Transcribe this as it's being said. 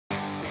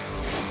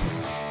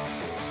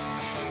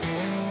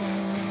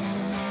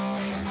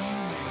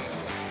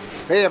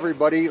Hey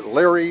everybody,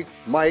 Larry,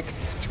 Mike,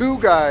 two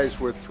guys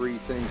with three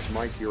things.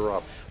 Mike, you're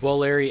up. Well,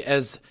 Larry,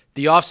 as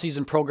the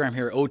offseason program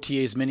here,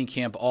 OTAs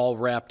minicamp all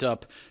wrapped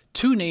up,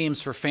 two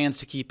names for fans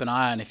to keep an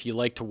eye on if you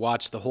like to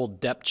watch the whole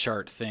depth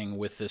chart thing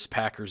with this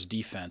Packers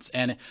defense.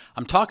 And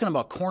I'm talking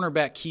about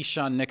cornerback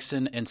Keyshawn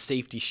Nixon and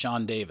safety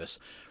Sean Davis.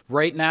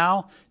 Right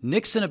now,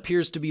 Nixon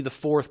appears to be the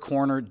fourth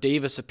corner.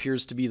 Davis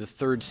appears to be the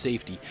third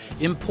safety.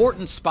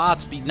 Important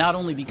spots not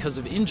only because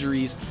of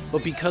injuries,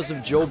 but because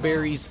of Joe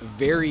Barry's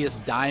various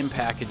dime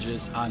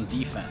packages on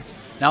defense.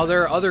 Now,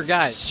 there are other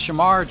guys.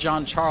 Shamar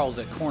John Charles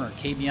at corner,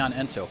 Kavion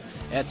Ento.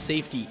 At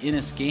safety,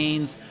 Innis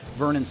Gaines,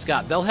 Vernon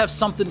Scott. They'll have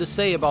something to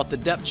say about the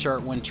depth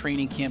chart when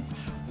training camp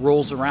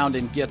rolls around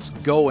and gets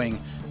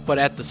going. But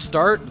at the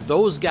start,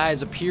 those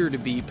guys appear to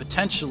be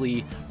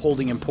potentially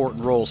holding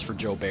important roles for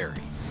Joe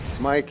Barry.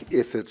 Mike,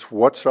 if it's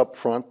what's up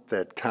front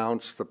that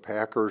counts, the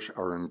Packers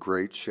are in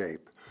great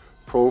shape.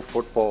 Pro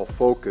Football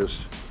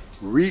Focus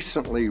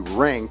recently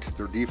ranked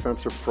their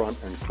defensive front,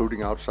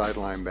 including outside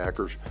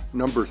linebackers,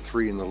 number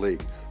 3 in the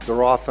league.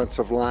 Their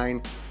offensive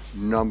line,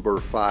 number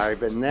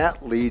 5. And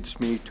that leads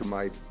me to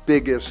my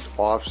biggest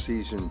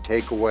offseason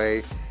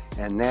takeaway,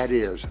 and that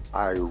is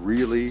I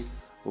really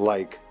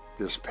like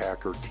this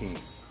Packer team.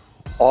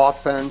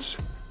 Offense,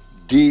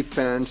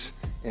 defense,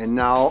 and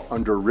now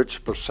under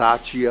Rich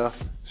Bisaccia,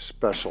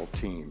 special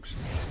teams.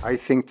 I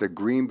think the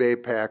Green Bay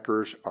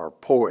Packers are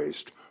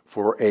poised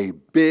for a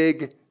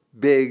big,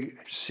 big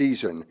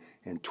season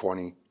in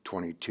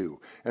 2022.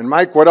 And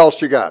Mike, what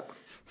else you got?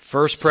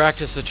 First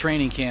practice of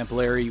training camp,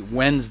 Larry,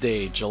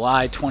 Wednesday,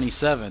 July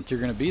 27th. You're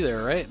going to be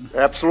there, right?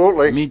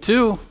 Absolutely. Me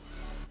too.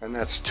 And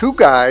that's two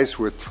guys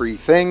with three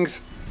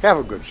things. Have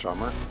a good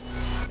summer.